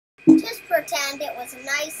Just pretend it was a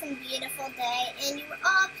nice and beautiful day and you were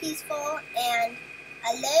all peaceful and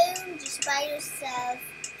alone, just by yourself,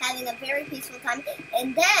 having a very peaceful time.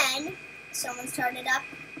 And then someone started up,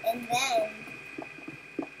 and then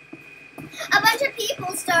a bunch of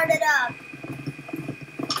people started up.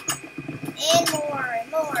 And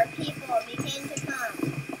more people began to come.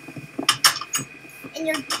 And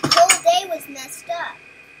your whole day was messed up.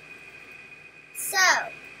 So,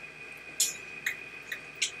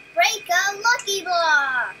 break a lucky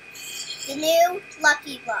block. The new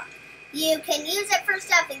lucky block. You can use it for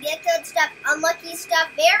stuff and get good stuff, unlucky stuff,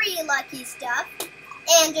 very lucky stuff,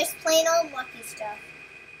 and just plain old lucky stuff.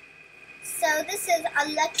 So this is a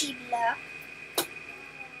lucky block.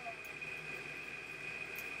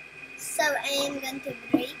 So I am going to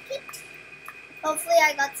break it. Hopefully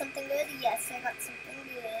I got something good. Yes, I got something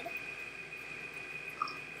good.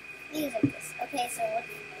 Music this. Okay, so what?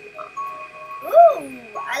 Ooh,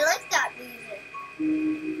 I like that music.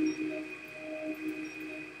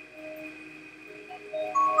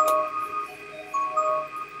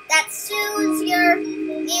 That soothes your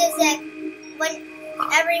music when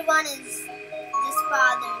everyone is just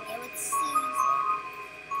bothering you. It soothes it.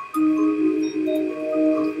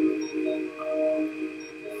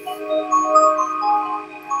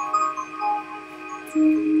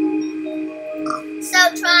 So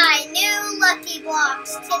try new lucky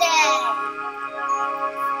blocks today.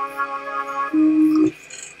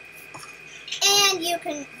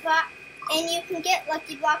 And you can get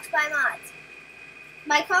lucky blocks by mods.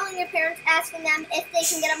 By calling your parents, asking them if they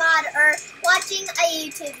can get a mod, or watching a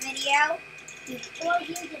YouTube video.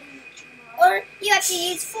 Or you have to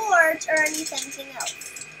use Forge or anything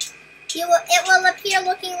else. It will appear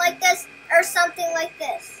looking like this or something like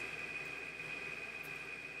this.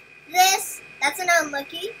 That's an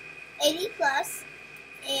unlucky, 80 plus,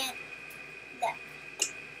 and that.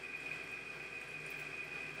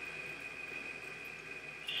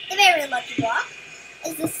 The very lucky block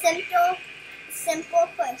is a simple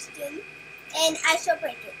question, and I shall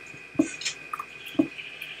break it.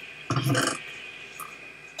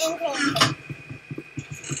 And cold tape.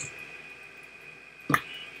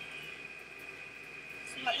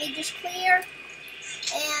 So let me just clear,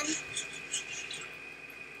 and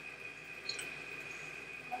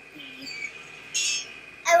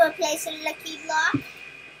I will place a lucky block,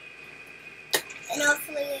 and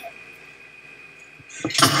hopefully,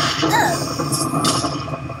 oh,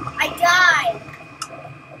 I died.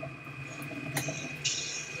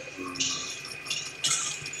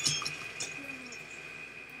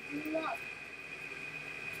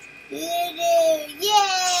 Yay!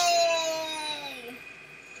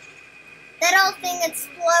 That whole thing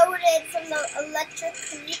exploded from the electric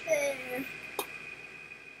creeper.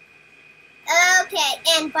 Okay,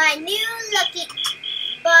 and by new lucky